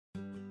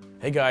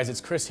Hey guys, it's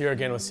Chris here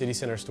again with City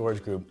Center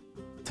Storage Group.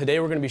 Today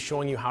we're going to be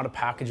showing you how to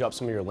package up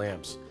some of your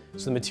lamps.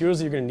 So the materials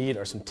that you're going to need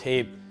are some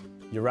tape,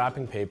 your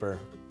wrapping paper,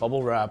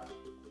 bubble wrap,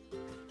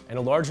 and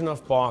a large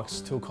enough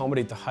box to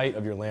accommodate the height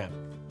of your lamp.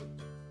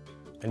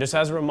 And just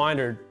as a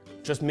reminder,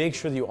 just make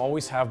sure that you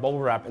always have bubble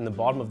wrap in the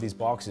bottom of these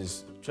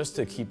boxes just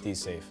to keep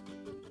these safe.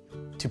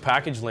 To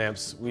package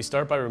lamps, we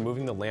start by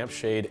removing the lamp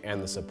shade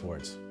and the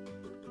supports.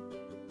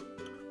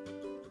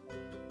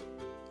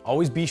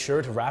 Always be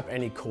sure to wrap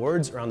any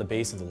cords around the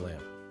base of the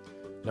lamp.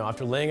 Now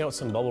after laying out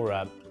some bubble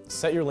wrap,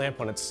 set your lamp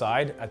on its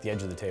side at the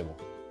edge of the table.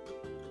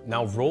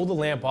 Now roll the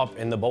lamp up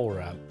in the bubble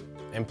wrap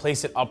and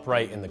place it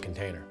upright in the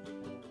container.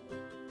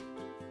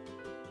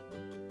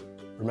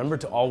 Remember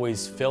to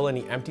always fill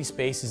any empty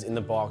spaces in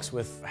the box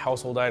with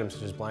household items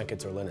such as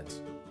blankets or linens.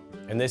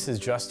 And this is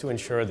just to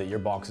ensure that your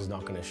box is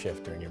not going to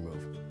shift during your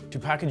move. To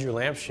package your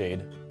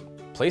lampshade,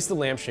 place the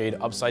lampshade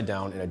upside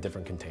down in a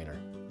different container.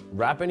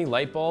 Wrap any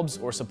light bulbs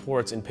or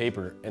supports in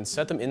paper and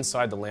set them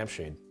inside the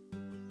lampshade.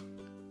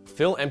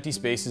 Fill empty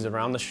spaces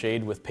around the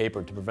shade with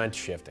paper to prevent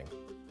shifting.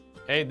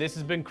 Hey, this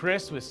has been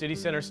Chris with City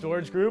Center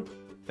Storage Group.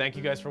 Thank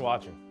you guys for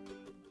watching.